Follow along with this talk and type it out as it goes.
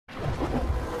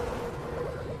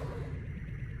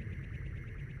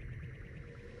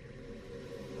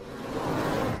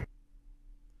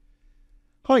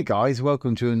Hi guys,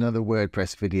 welcome to another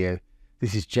WordPress video.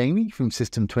 This is Jamie from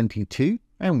System22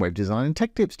 and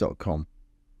webdesignandtechtips.com.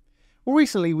 Well,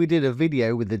 recently we did a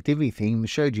video with the Divi theme that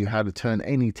showed you how to turn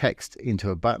any text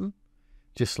into a button,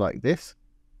 just like this.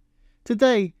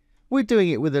 Today we're doing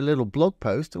it with a little blog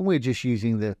post and we're just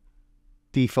using the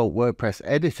default WordPress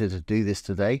editor to do this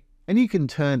today. And you can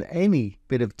turn any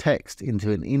bit of text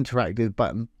into an interactive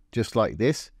button just like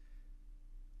this.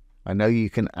 I know you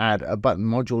can add a button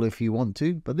module if you want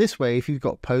to, but this way, if you've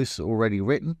got posts already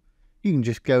written, you can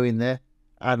just go in there,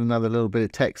 add another little bit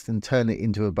of text and turn it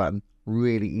into a button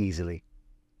really easily.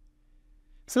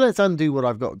 So let's undo what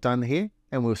I've got done here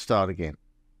and we'll start again.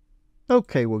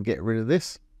 Okay, we'll get rid of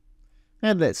this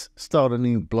and let's start a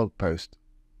new blog post.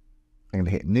 I'm going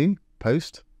to hit New,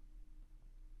 Post.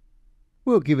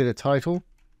 We'll give it a title.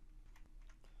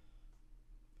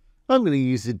 I'm going to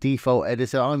use the default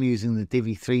editor. I'm using the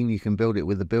Divi theme. You can build it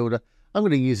with the builder. I'm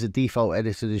going to use the default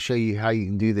editor to show you how you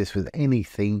can do this with any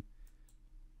theme,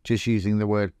 just using the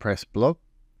WordPress blog.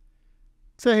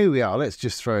 So here we are. Let's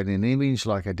just throw in an image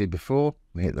like I did before.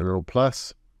 We hit the little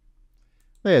plus.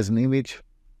 There's an image.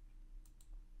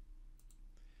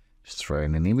 Just throw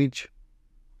in an image.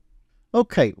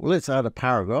 Okay, well, let's add a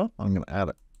paragraph. I'm going to add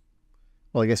it.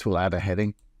 Well, I guess we'll add a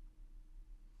heading.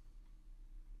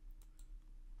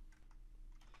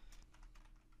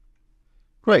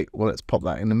 Great, well, let's pop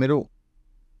that in the middle.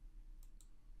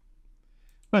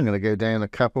 I'm going to go down a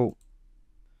couple.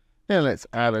 Then let's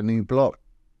add a new block.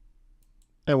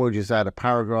 And we'll just add a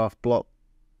paragraph block.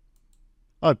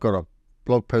 I've got a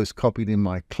blog post copied in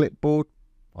my clipboard.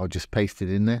 I'll just paste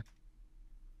it in there.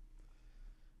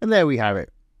 And there we have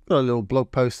it. Got a little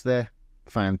blog post there.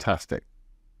 Fantastic.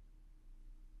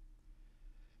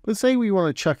 But say we want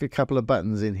to chuck a couple of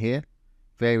buttons in here.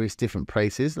 Various different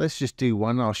places. Let's just do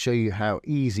one. I'll show you how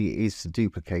easy it is to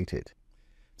duplicate it.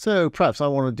 So perhaps I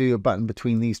want to do a button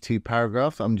between these two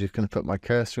paragraphs. I'm just going to put my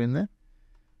cursor in there.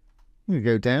 I'm going to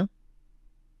go down,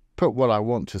 put what I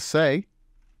want to say.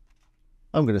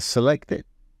 I'm going to select it.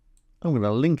 I'm going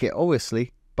to link it.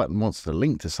 Obviously, button wants to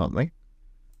link to something.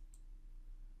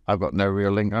 I've got no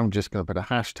real link. I'm just going to put a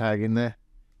hashtag in there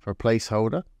for a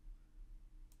placeholder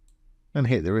and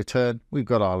hit the return. We've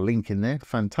got our link in there.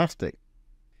 Fantastic.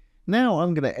 Now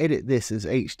I'm going to edit this as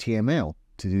HTML.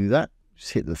 To do that,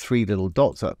 just hit the three little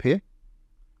dots up here,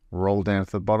 roll down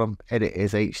to the bottom, edit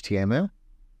as HTML.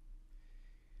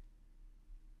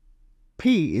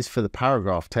 P is for the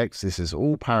paragraph text. This is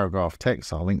all paragraph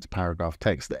text. I'll link to paragraph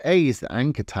text. The A is the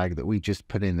anchor tag that we just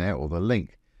put in there, or the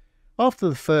link. After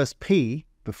the first P,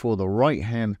 before the right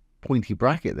hand pointy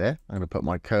bracket there, I'm going to put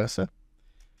my cursor.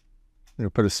 I'm going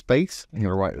to put a space. I'm going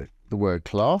to write the word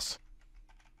class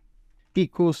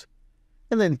equals,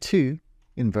 and then 2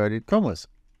 inverted commas.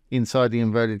 Inside the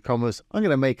inverted commas, I'm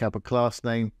going to make up a class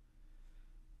name.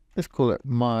 Let's call it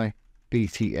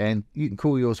mybtn. You can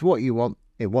call yours what you want.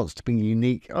 It wants to be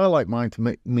unique. I like mine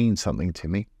to mean something to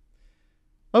me.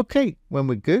 Okay, when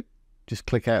we're good, just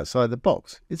click outside the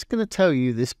box. It's going to tell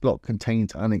you this block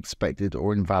contains unexpected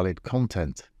or invalid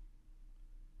content.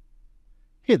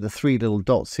 Hit the three little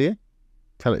dots here.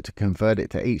 Tell it to convert it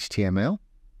to HTML.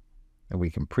 And we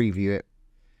can preview it.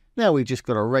 Now we've just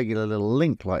got a regular little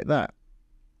link like that.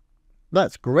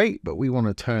 That's great, but we want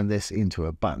to turn this into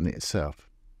a button itself.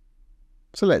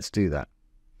 So let's do that.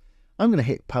 I'm going to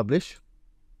hit publish.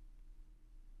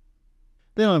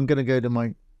 Then I'm going to go to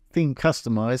my theme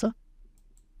customizer.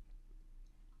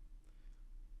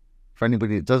 For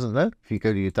anybody that doesn't know, if you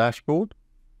go to your dashboard,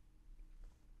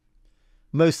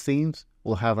 most themes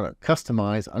will have a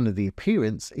customize under the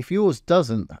appearance. If yours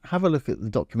doesn't, have a look at the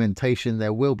documentation.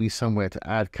 There will be somewhere to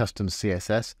add custom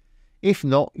CSS. If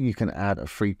not, you can add a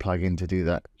free plugin to do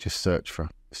that. Just search for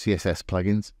CSS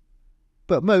plugins.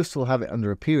 But most will have it under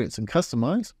appearance and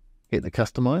customize. Hit the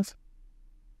customize.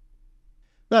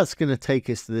 That's going to take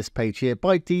us to this page here.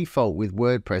 By default with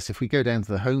WordPress, if we go down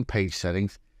to the home page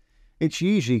settings, it's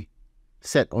usually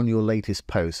set on your latest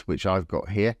post, which I've got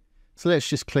here. So let's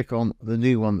just click on the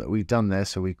new one that we've done there.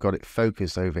 So we've got it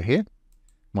focused over here.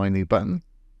 My new button.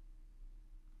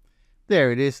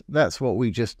 There it is. That's what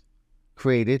we just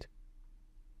created.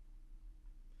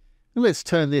 And let's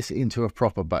turn this into a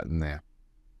proper button there.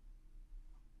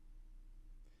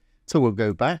 So we'll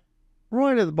go back.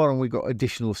 Right at the bottom, we've got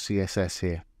additional CSS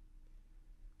here.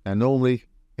 Now normally,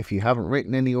 if you haven't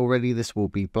written any already, this will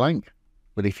be blank.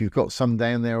 But if you've got some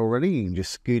down there already, you can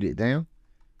just scoot it down.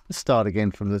 Start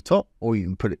again from the top, or you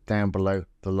can put it down below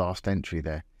the last entry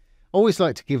there. Always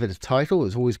like to give it a title.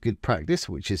 It's always good practice,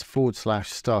 which is / /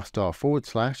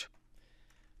 //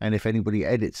 And if anybody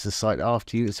edits the site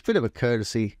after you, it's a bit of a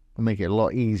courtesy and make it a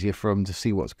lot easier for them to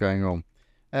see what's going on.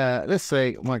 Let's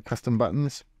say my custom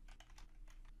buttons.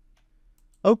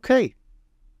 Okay.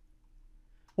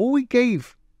 All we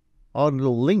gave our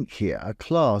little link here a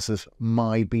class as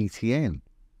mybtn.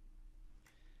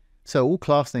 So all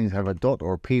class names have a dot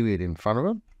or a period in front of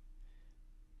them.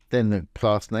 Then the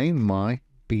class name,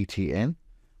 mybtn.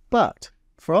 But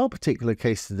for our particular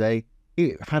case today,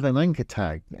 it had an anchor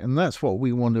tag, and that's what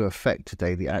we want to affect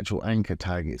today, the actual anchor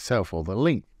tag itself, or the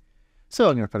link. So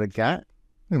I'm going to put a gat,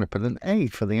 I'm going to put an A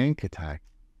for the anchor tag.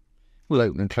 We'll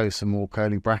open and close some more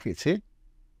curly brackets here,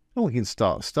 and we can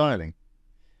start styling.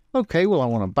 Okay, well I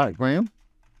want a background.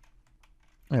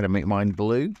 I'm going to make mine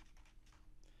blue.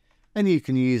 And you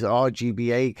can use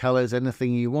RGBA colors,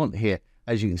 anything you want here.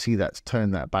 As you can see, that's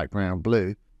turned that background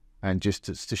blue. And just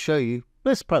to show you,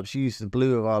 let's perhaps use the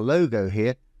blue of our logo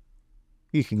here.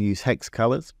 You can use hex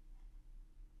colors.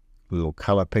 A little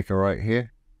color picker right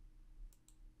here.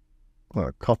 I'm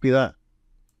going to copy that.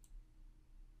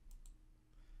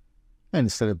 And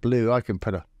instead of blue, I can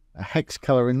put a hex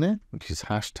color in there, which is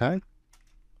hashtag.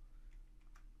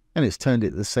 And it's turned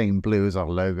it the same blue as our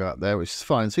logo up there, which is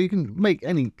fine. So you can make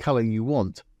any color you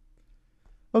want.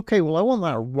 Okay, well, I want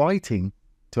that writing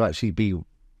to actually be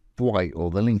white, or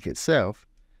the link itself.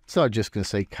 So I'm just going to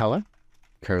say color,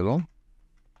 colon,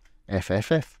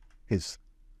 FFF is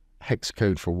hex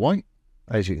code for white.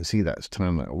 As you can see, that's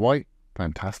turned that white.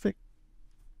 Fantastic.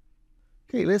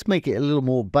 Okay, let's make it a little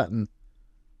more button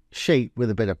shape with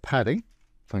a bit of padding.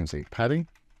 So I can say padding.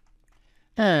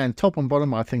 And top and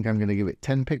bottom, I think I'm going to give it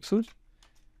 10 pixels.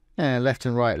 And left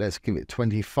and right, let's give it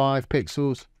 25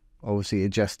 pixels. Obviously,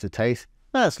 adjust to taste.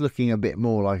 That's looking a bit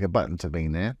more like a button to me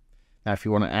now. Now, if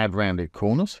you want to add rounded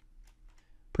corners,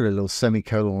 put a little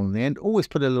semicolon on the end. Always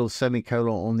put a little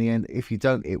semicolon on the end. If you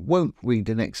don't, it won't read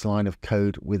the next line of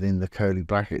code within the curly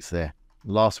brackets there.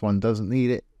 Last one doesn't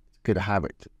need it. It's a good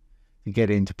habit to get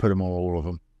in to put them on all of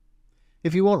them.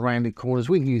 If you want rounded corners,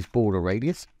 we can use border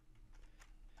radius.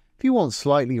 If you want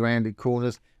slightly rounded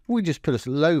corners, we just put a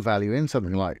low value in,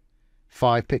 something like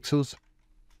 5 pixels.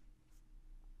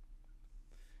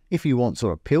 If you want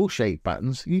sort of pill-shaped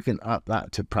buttons, you can up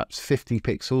that to perhaps 50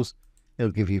 pixels. It'll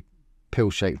give you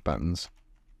pill-shaped buttons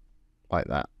like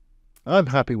that. I'm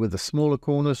happy with the smaller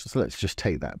corners, so let's just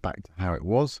take that back to how it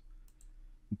was.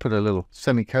 Put a little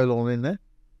semicolon in there.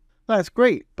 That's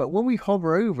great, but when we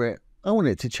hover over it, I want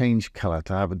it to change color,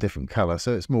 to have a different color,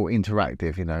 so it's more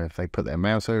interactive. You know, if they put their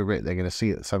mouse over it, they're going to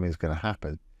see that something's going to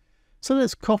happen. So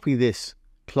let's copy this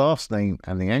class name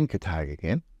and the anchor tag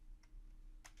again.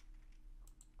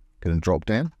 Going to drop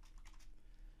down,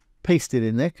 paste it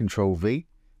in there, Control V.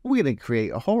 We're going to create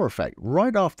a hover effect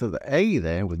right after the A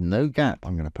there with no gap.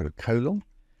 I'm going to put a colon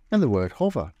and the word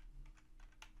hover.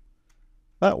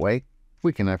 That way,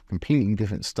 we can have completely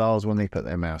different styles when they put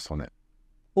their mouse on it.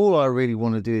 All I really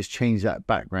want to do is change that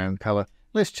background color.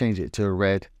 Let's change it to a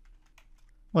red.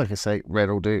 Like I say, red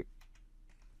will do.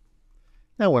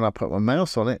 Now when I put my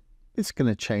mouse on it, it's going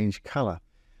to change color.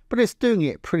 But it's doing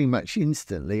it pretty much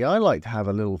instantly. I like to have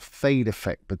a little fade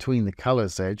effect between the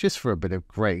colors there, just for a bit of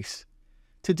grace.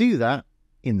 To do that,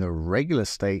 in the regular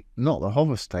state, not the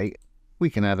hover state, we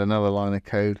can add another line of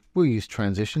code. We'll use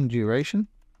transition duration,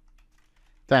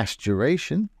 dash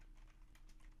duration,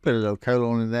 put a little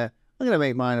colon in there. I'm going to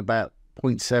make mine about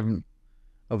 0.7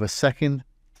 of a second,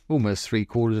 almost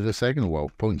 3/4 of a second.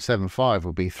 Well, 0.75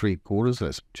 will be 3/4.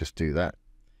 Let's just do that.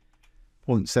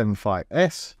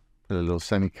 0.75s, put a little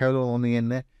semicolon on the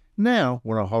end there. Now,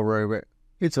 when I hover over it,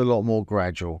 it's a lot more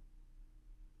gradual.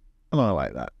 And I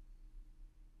like that.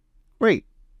 Great.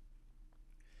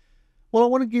 Well, I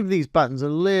want to give these buttons a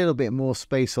little bit more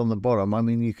space on the bottom. I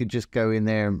mean, you could just go in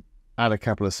there and add a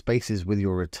couple of spaces with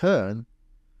your return.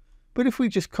 But if we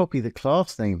just copy the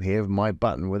class name here of my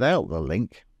button without the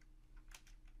link,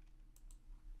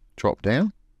 drop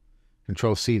down,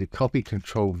 Control C to copy,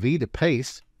 Control V to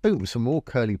paste, open some more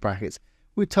curly brackets.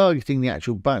 We're targeting the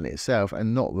actual button itself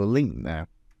and not the link now.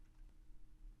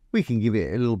 We can give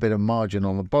it a little bit of margin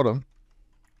on the bottom.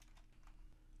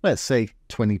 Let's say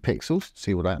 20 pixels,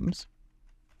 see what happens.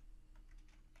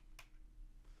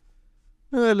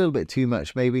 A little bit too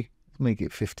much maybe, make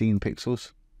it 15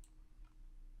 pixels.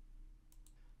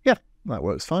 Yeah, that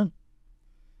works fine.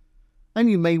 And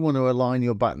you may want to align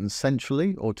your buttons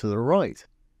centrally or to the right.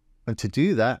 And to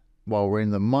do that, while we're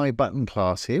in the My Button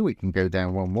class here, we can go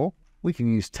down one more. We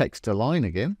can use text align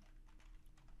again.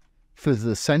 For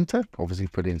the center, obviously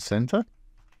put in center.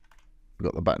 We've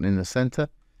got the button in the center.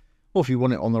 Or if you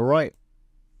want it on the right,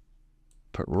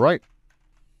 put right.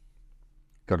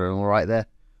 Got it on the right there.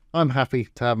 I'm happy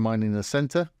to have mine in the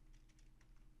center.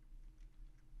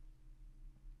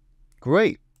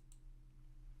 Great.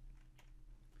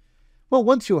 Well,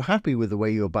 once you're happy with the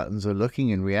way your buttons are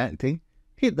looking and reacting,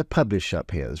 hit the publish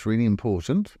up here. It's really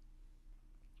important.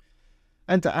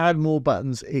 And to add more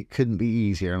buttons, it couldn't be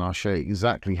easier, and I'll show you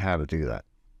exactly how to do that.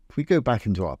 If we go back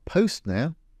into our post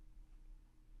now,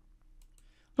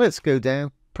 let's go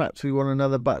down. Perhaps we want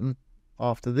another button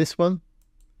after this one.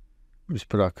 We'll just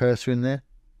put our cursor in there,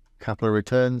 a couple of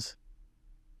returns,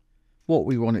 what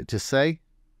we want it to say.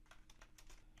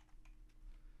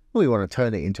 We want to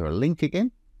turn it into a link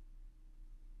again.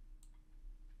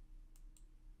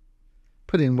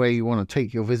 Put in where you want to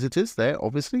take your visitors there,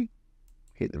 obviously.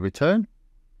 Hit the return.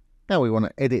 Now we want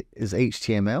to edit as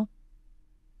HTML.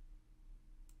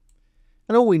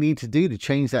 And all we need to do to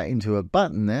change that into a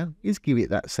button now is give it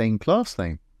that same class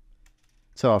name.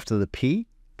 So after the P,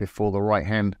 before the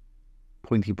right-hand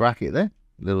pointy bracket there,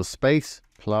 little space,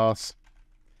 class,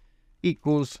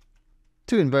 equals,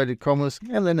 2 inverted commas,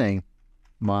 and the name,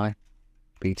 mybtn.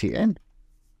 And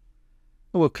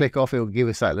we'll click off, it'll give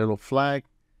us that little flag,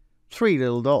 3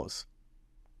 little dots,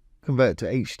 convert to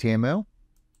HTML.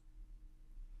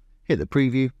 Hit the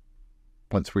preview.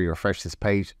 Once we refresh this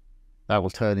page, that will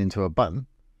turn into a button.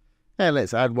 Now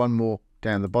let's add one more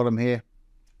down the bottom here.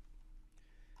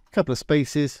 A couple of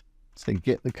spaces. Say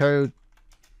get the code.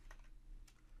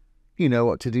 You know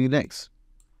what to do next.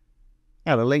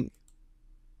 Add a link.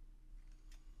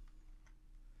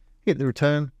 Hit the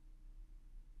return.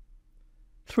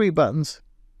 3 buttons.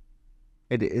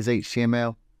 Edit as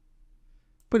HTML.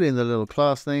 Put in the little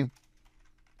class name.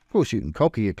 Of course, you can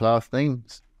copy your class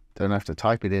names. Don't have to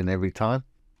type it in every time.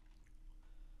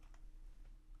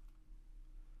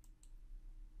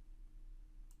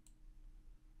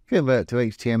 Convert to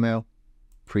HTML,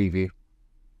 preview.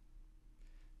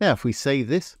 Now if we save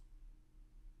this,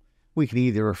 we can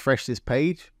either refresh this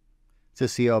page to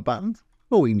see our buttons,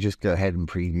 or we can just go ahead and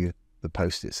preview the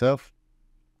post itself.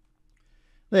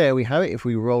 There we have it. If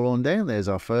we roll on down, there's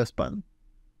our first button.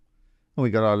 And we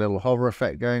got our little hover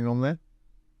effect going on there.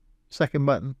 Second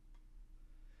button.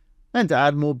 And to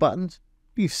add more buttons,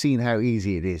 you've seen how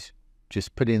easy it is.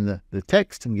 Just put in the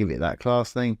text and give it that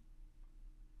class name.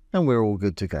 And we're all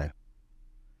good to go.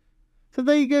 So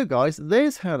there you go, guys.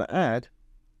 There's how to add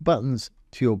buttons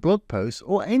to your blog post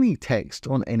or any text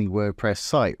on any WordPress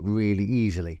site really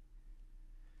easily.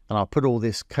 And I'll put all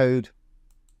this code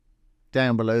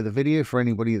down below the video for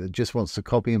anybody that just wants to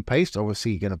copy and paste.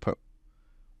 Obviously, you're going to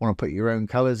want to put your own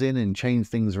colors in and change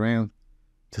things around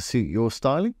to suit your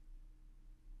styling.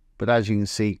 But as you can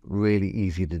see, really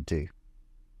easy to do.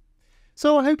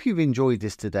 So I hope you've enjoyed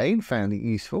this today and found it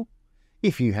useful.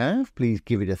 If you have, please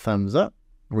give it a thumbs up,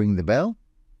 ring the bell,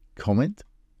 comment,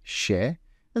 share,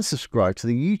 and subscribe to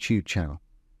the YouTube channel.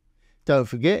 Don't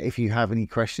forget, if you have any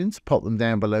questions, pop them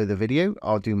down below the video.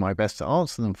 I'll do my best to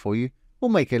answer them for you,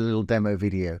 or make a little demo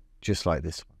video just like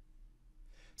this one.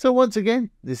 So once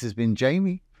again, this has been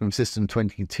Jamie from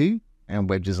System22 and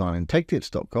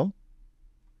webdesignandtechtips.com.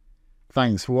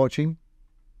 Thanks for watching.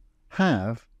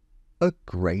 Have a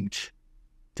great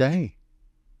day.